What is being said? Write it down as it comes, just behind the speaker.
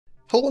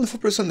Hello wonderful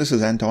person, this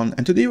is Anton,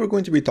 and today we're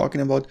going to be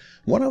talking about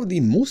one of the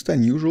most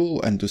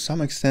unusual and to some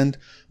extent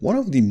one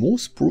of the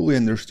most poorly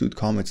understood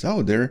comets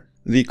out there,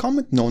 the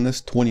comet known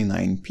as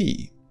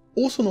 29P,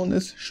 also known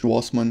as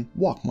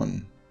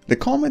Schwarzmann-Wachmann. The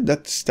comet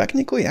that's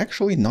technically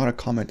actually not a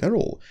comet at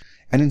all,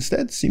 and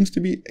instead seems to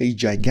be a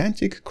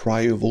gigantic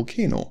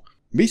cryovolcano,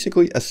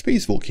 basically a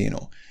space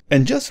volcano.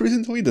 And just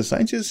recently the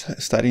scientists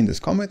studying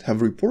this comet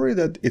have reported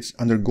that it's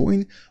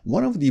undergoing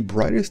one of the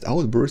brightest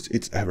outbursts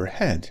it's ever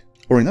had.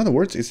 Or in other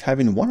words, it's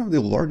having one of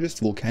the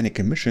largest volcanic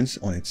emissions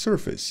on its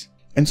surface.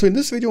 And so in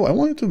this video I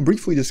wanted to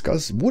briefly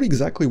discuss what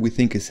exactly we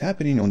think is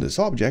happening on this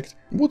object,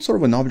 what sort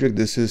of an object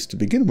this is to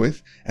begin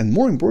with, and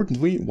more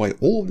importantly why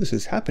all of this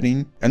is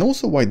happening, and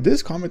also why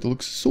this comet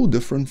looks so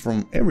different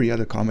from every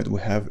other comet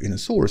we have in the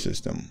solar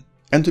system.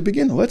 And to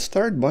begin, let's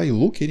start by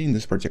locating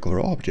this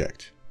particular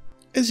object.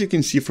 As you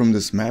can see from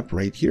this map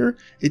right here,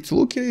 it's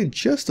located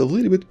just a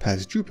little bit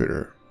past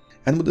Jupiter.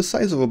 And with a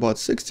size of about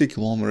 60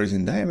 kilometers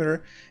in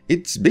diameter,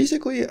 it's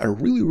basically a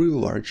really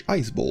large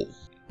ice ball.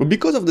 But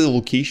because of the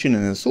location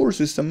in the solar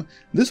system,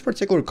 this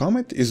particular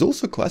comet is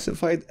also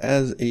classified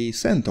as a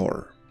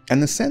centaur.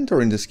 And a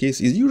centaur in this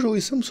case is usually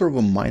some sort of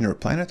a minor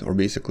planet, or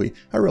basically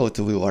a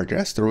relatively large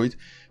asteroid,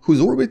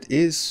 whose orbit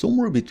is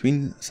somewhere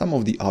between some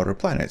of the outer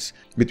planets,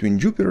 between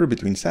Jupiter,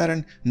 between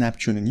Saturn,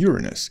 Neptune and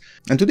Uranus.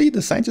 And today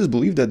the scientists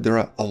believe that there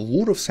are a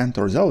lot of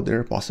centaurs out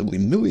there, possibly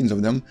millions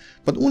of them,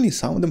 but only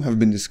some of them have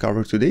been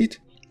discovered to date,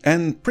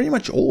 and pretty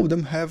much all of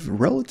them have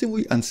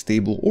relatively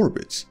unstable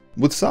orbits,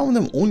 with some of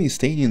them only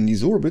staying in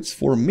these orbits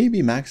for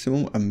maybe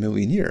maximum a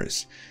million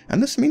years.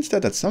 And this means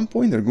that at some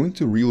point they're going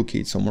to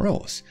relocate somewhere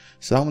else.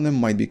 Some of them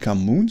might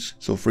become moons,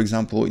 so for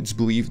example it's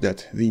believed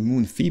that the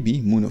moon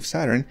Phoebe, moon of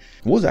Saturn,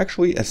 was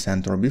actually a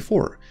centaur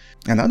before,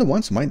 and other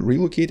ones might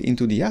relocate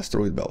into the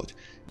asteroid belt.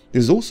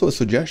 There's also a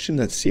suggestion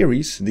that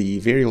Ceres, the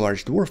very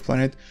large dwarf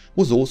planet,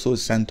 was also a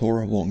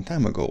centaur a long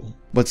time ago.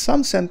 But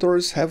some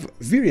centaurs have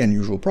very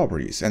unusual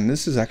properties, and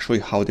this is actually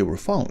how they were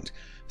found.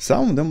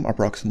 Some of them,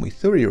 approximately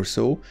 30 or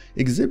so,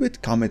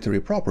 exhibit cometary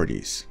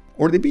properties,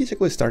 or they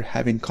basically start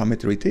having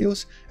cometary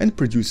tails and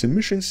produce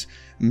emissions,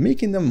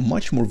 making them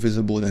much more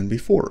visible than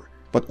before.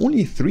 But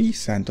only 3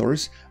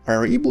 centaurs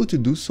are able to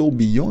do so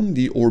beyond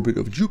the orbit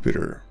of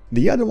Jupiter.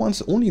 The other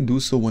ones only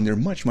do so when they're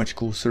much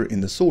closer in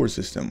the solar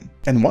system.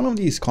 And one of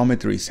these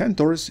cometary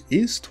centaurs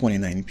is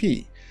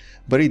 29P.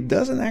 But it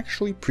doesn't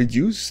actually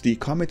produce the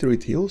cometary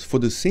tails for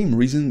the same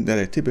reason that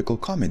a typical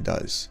comet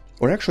does.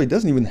 Or actually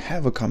doesn't even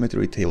have a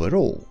cometary tail at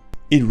all.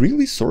 It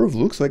really sort of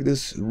looks like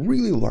this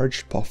really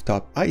large puffed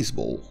up ice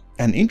ball.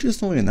 And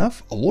interestingly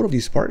enough, a lot of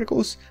these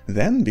particles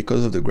then,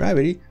 because of the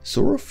gravity,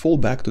 sort of fall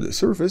back to the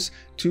surface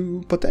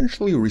to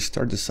potentially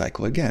restart the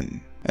cycle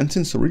again. And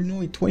since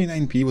originally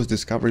 29P was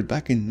discovered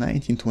back in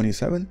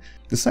 1927,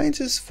 the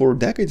scientists for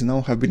decades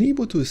now have been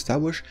able to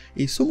establish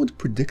a somewhat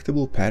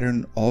predictable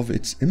pattern of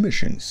its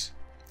emissions.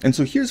 And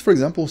so here's, for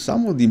example,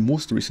 some of the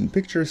most recent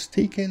pictures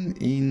taken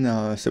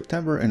in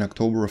September and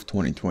October of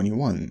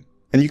 2021.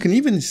 And you can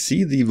even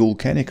see the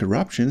volcanic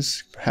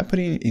eruptions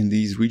happening in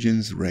these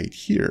regions right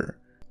here.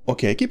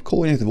 Okay, I keep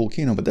calling it a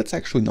volcano, but that's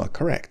actually not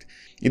correct.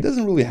 It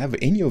doesn't really have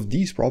any of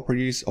these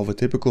properties of a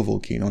typical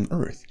volcano on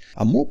Earth.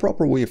 A more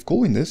proper way of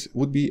calling this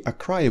would be a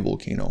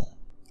cryovolcano.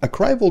 A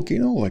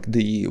cryovolcano, like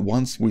the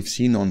ones we've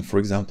seen on, for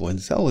example,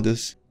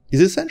 Enceladus, is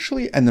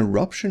essentially an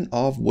eruption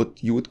of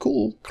what you would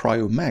call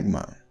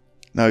cryomagma.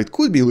 Now it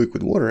could be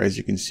liquid water, as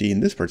you can see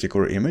in this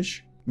particular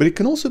image, but it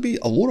can also be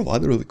a lot of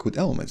other liquid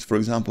elements, for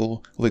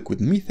example,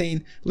 liquid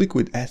methane,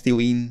 liquid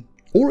ethylene,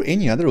 or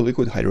any other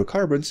liquid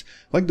hydrocarbons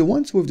like the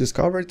ones we've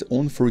discovered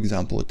on, for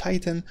example,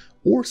 Titan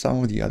or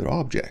some of the other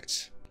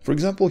objects. For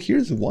example,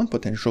 here's one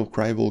potential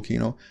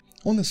cryovolcano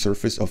on the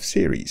surface of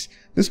Ceres.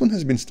 This one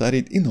has been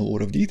studied in a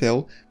lot of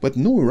detail, but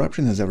no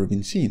eruption has ever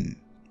been seen.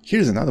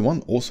 Here's another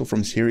one, also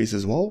from Ceres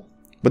as well.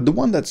 But the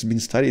one that's been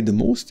studied the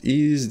most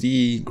is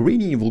the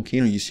grainy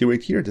volcano you see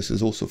right here. This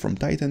is also from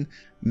Titan,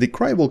 the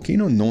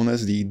cryovolcano known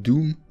as the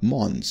Doom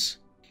Mons,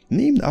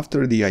 named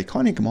after the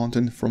iconic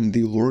mountain from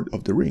The Lord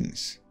of the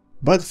Rings.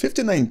 But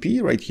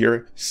 59P right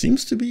here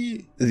seems to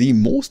be the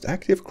most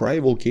active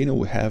cryovolcano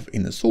we have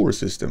in the solar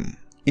system.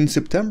 In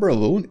September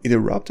alone, it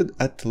erupted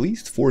at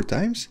least 4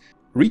 times,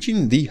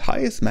 reaching the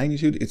highest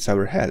magnitude it's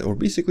ever had, or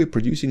basically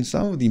producing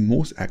some of the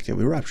most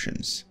active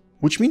eruptions.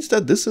 Which means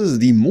that this is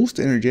the most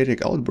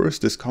energetic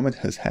outburst this comet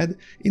has had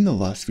in the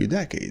last few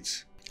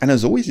decades. And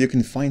as always, you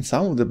can find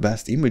some of the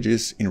best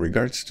images in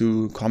regards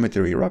to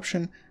cometary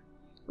eruption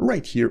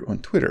right here on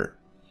Twitter.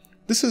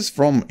 This is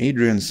from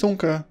Adrian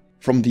Sonka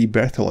from the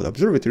Berthelot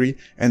Observatory,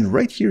 and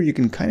right here you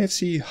can kind of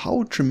see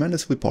how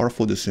tremendously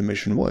powerful this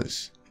emission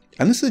was.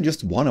 And this is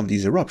just one of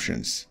these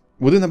eruptions.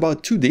 Within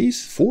about 2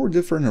 days, 4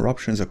 different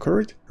eruptions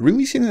occurred,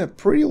 releasing a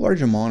pretty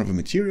large amount of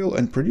material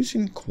and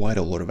producing quite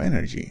a lot of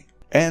energy.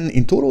 And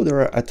in total there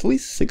are at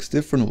least 6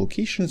 different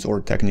locations,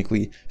 or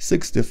technically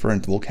 6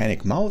 different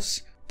volcanic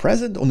mouths,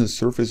 present on the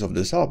surface of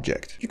this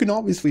object. You can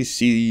obviously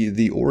see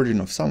the origin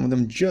of some of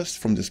them just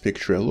from this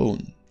picture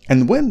alone.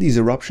 And when these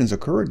eruptions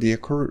occur, they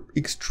occur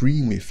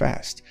extremely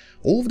fast.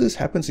 All of this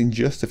happens in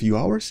just a few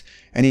hours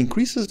and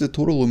increases the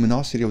total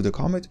luminosity of the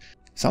comet,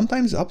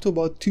 sometimes up to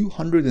about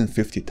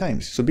 250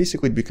 times, so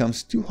basically it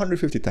becomes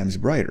 250 times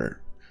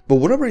brighter. But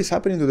whatever is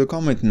happening to the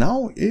comet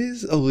now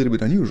is a little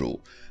bit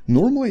unusual.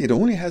 Normally it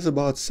only has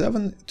about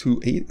 7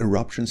 to 8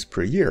 eruptions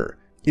per year.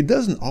 It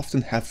doesn't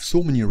often have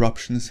so many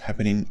eruptions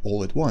happening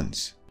all at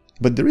once.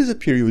 But there is a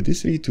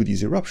periodicity to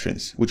these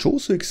eruptions, which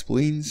also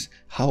explains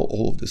how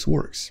all of this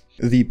works.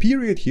 The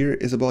period here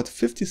is about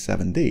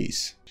 57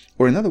 days.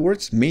 Or in other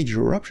words,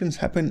 major eruptions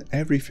happen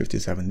every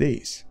 57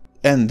 days.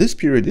 And this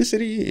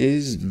periodicity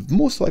is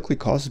most likely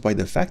caused by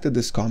the fact that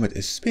this comet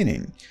is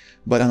spinning.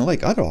 But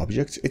unlike other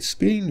objects, it's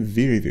spinning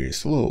very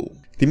slow.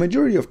 The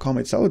majority of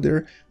comets out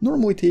there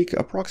normally take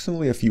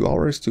approximately a few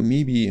hours to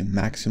maybe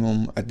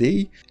maximum a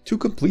day to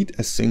complete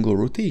a single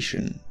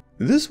rotation.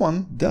 This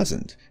one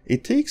doesn't.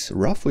 It takes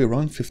roughly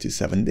around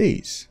 57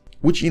 days,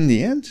 which in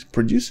the end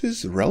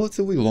produces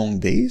relatively long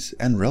days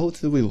and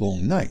relatively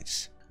long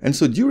nights. And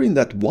so during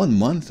that 1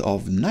 month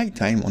of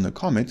nighttime on the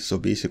comet, so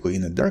basically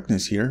in the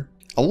darkness here,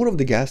 a lot of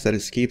the gas that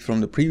escaped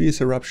from the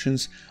previous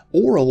eruptions,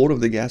 or a lot of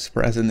the gas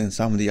present in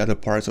some of the other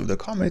parts of the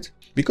comet,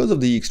 because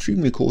of the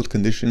extremely cold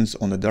conditions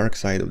on the dark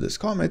side of this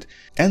comet,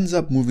 ends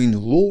up moving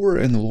lower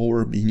and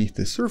lower beneath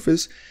the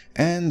surface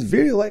and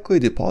very likely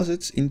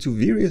deposits into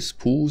various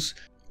pools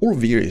or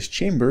various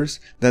chambers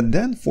that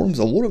then forms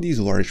a lot of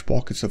these large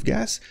pockets of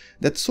gas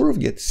that sort of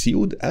get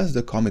sealed as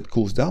the comet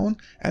cools down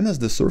and as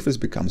the surface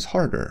becomes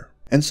harder.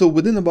 And so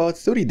within about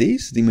 30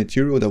 days, the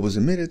material that was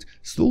emitted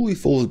slowly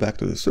falls back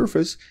to the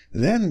surface,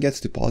 then gets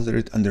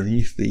deposited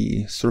underneath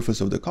the surface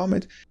of the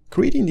comet,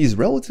 creating these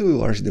relatively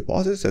large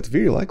deposits that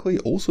very likely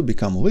also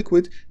become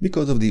liquid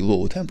because of the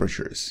low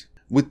temperatures,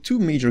 with two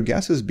major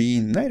gases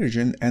being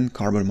nitrogen and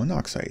carbon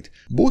monoxide.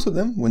 Both of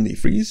them, when they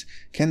freeze,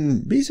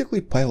 can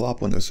basically pile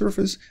up on the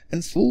surface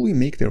and slowly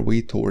make their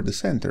way toward the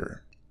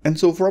center. And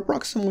so for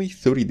approximately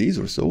 30 days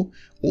or so,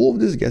 all of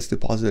this gets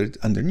deposited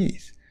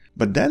underneath.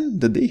 But then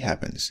the day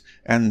happens,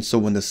 and so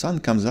when the sun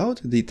comes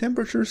out, the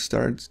temperature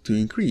starts to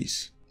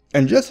increase.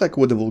 And just like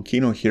with the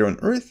volcano here on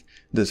Earth,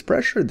 this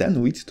pressure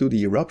then leads to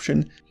the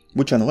eruption,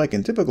 which unlike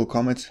in typical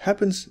comets,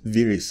 happens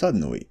very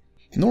suddenly.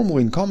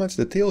 Normally in comets,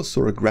 the tails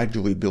sort of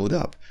gradually build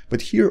up,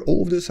 but here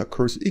all of this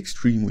occurs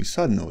extremely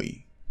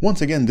suddenly.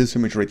 Once again, this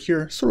image right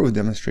here sort of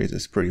demonstrates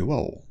this pretty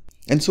well.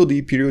 And so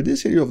the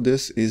periodicity of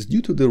this is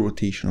due to the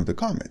rotation of the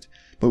comet.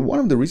 But one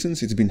of the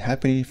reasons it's been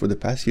happening for the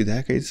past few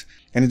decades,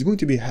 and it's going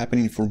to be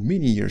happening for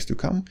many years to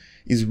come,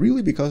 is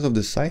really because of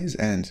the size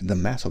and the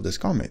mass of this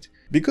comet.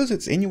 Because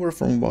it's anywhere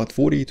from about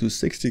 40 to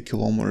 60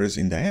 kilometers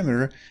in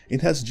diameter,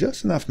 it has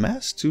just enough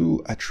mass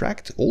to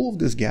attract all of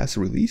this gas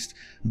released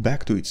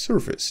back to its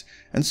surface,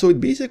 and so it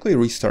basically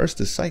restarts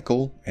the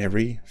cycle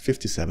every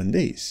 57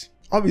 days.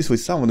 Obviously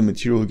some of the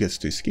material gets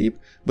to escape,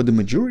 but the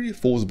majority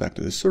falls back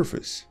to the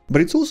surface.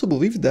 But it's also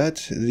believed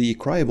that the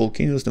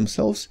cryovolcanoes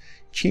themselves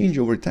change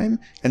over time,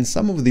 and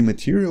some of the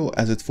material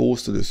as it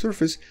falls to the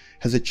surface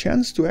has a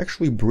chance to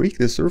actually break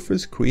the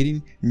surface,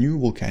 creating new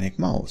volcanic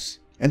mouths.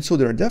 And so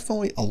there are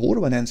definitely a lot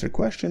of unanswered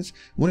questions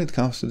when it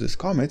comes to this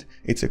comet,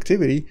 its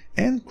activity,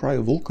 and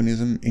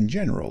cryovolcanism in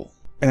general.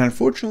 And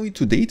unfortunately,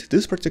 to date,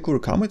 this particular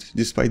comet,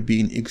 despite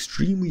being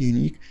extremely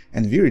unique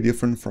and very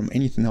different from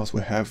anything else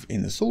we have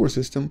in the solar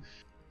system,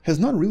 has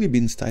not really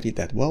been studied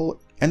that well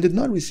and did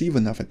not receive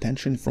enough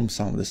attention from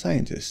some of the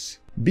scientists.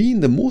 Being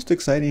the most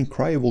exciting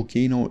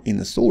cryovolcano in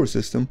the solar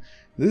system,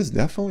 this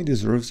definitely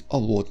deserves a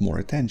lot more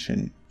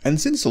attention.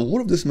 And since a lot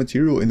of this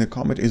material in the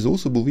comet is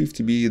also believed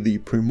to be the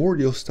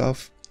primordial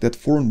stuff that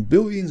formed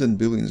billions and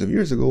billions of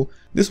years ago,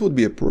 this would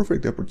be a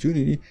perfect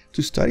opportunity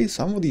to study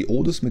some of the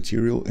oldest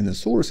material in the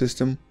solar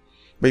system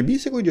by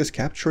basically just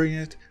capturing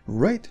it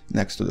right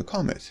next to the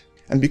comet.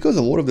 And because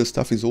a lot of this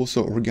stuff is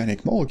also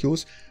organic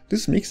molecules,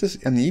 this makes this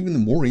an even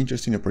more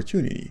interesting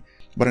opportunity.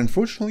 But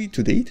unfortunately,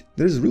 to date,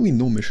 there's really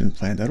no mission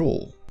planned at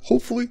all.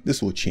 Hopefully,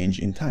 this will change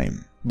in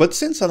time. But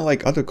since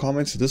unlike other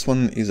comets, this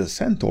one is a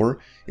centaur,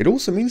 it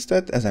also means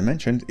that, as I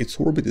mentioned, its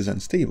orbit is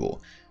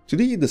unstable.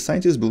 Today, the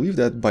scientists believe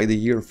that by the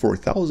year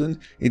 4000,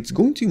 it's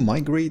going to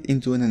migrate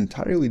into an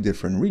entirely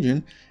different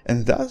region,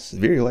 and thus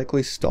very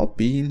likely stop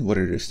being what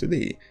it is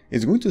today.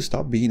 It's going to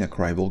stop being a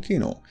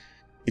cryovolcano.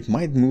 It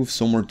might move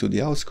somewhere to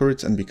the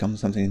outskirts and become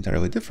something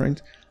entirely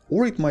different,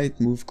 or it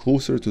might move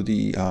closer to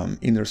the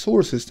inner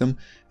solar system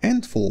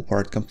and fall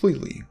apart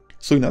completely.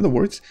 So in other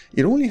words,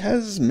 it only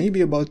has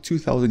maybe about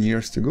 2000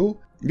 years to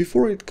go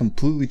before it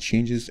completely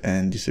changes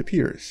and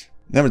disappears.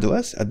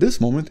 Nevertheless, at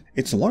this moment,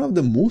 it's one of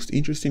the most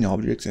interesting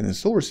objects in the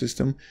solar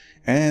system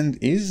and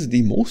is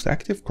the most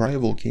active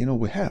cryovolcano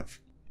we have.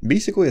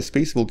 Basically a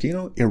space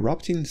volcano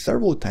erupting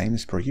several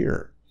times per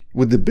year,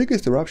 with the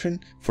biggest eruption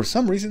for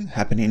some reason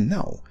happening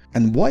now.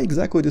 And why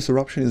exactly this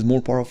eruption is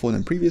more powerful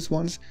than previous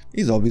ones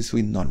is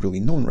obviously not really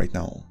known right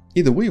now.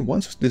 Either way,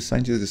 once the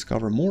scientists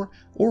discover more,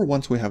 or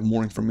once we have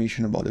more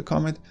information about the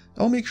comet,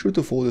 I'll make sure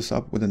to follow this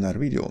up with another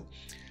video.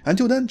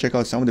 Until then, check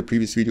out some of the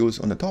previous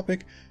videos on the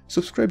topic,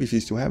 subscribe if you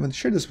still haven't,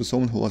 share this with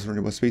someone who loves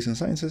learning about space and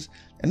sciences,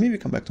 and maybe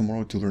come back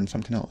tomorrow to learn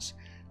something else.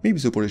 Maybe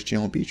support this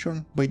channel on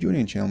Patreon by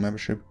joining a channel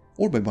membership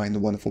or by buying the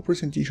Wonderful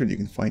Person t-shirt you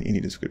can find in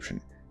the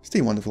description.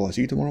 Stay wonderful, I'll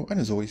see you tomorrow, and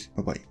as always,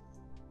 bye bye.